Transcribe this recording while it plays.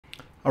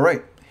All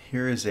right,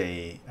 here is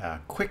a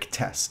quick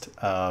test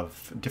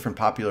of different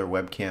popular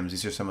webcams.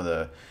 These are some of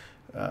the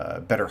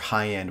better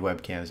high-end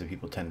webcams that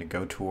people tend to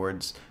go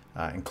towards,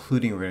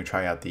 including we're going to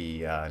try out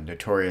the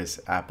notorious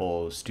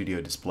Apple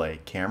Studio Display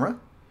camera.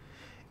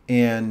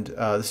 And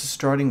this is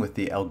starting with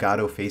the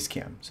Elgato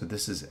Facecam. So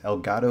this is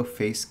Elgato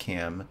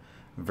Facecam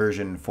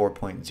version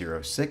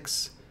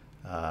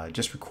 4.06,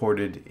 just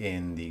recorded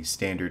in the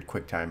standard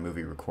QuickTime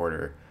movie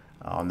recorder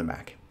on the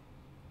Mac.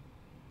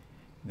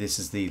 This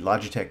is the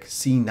Logitech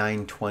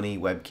C920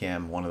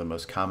 webcam, one of the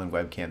most common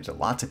webcams that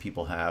lots of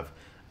people have.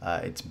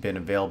 It's been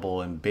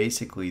available in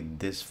basically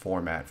this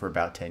format for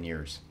about 10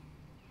 years.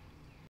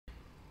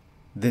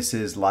 This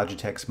is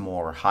Logitech's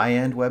more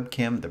high-end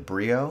webcam, the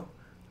Brio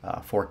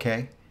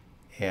 4K,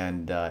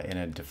 and in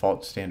a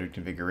default standard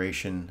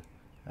configuration,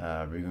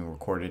 being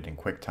recorded in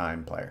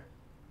QuickTime Player.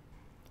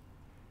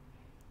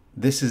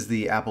 This is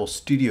the Apple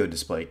Studio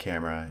Display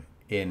camera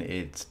in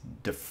its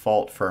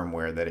default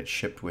firmware that it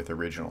shipped with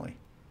originally,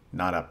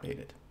 not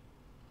updated.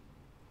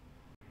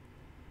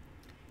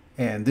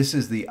 And this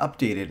is the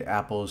updated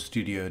Apple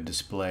Studio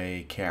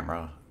Display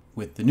camera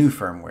with the new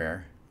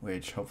firmware,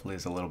 which hopefully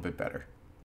is a little bit better.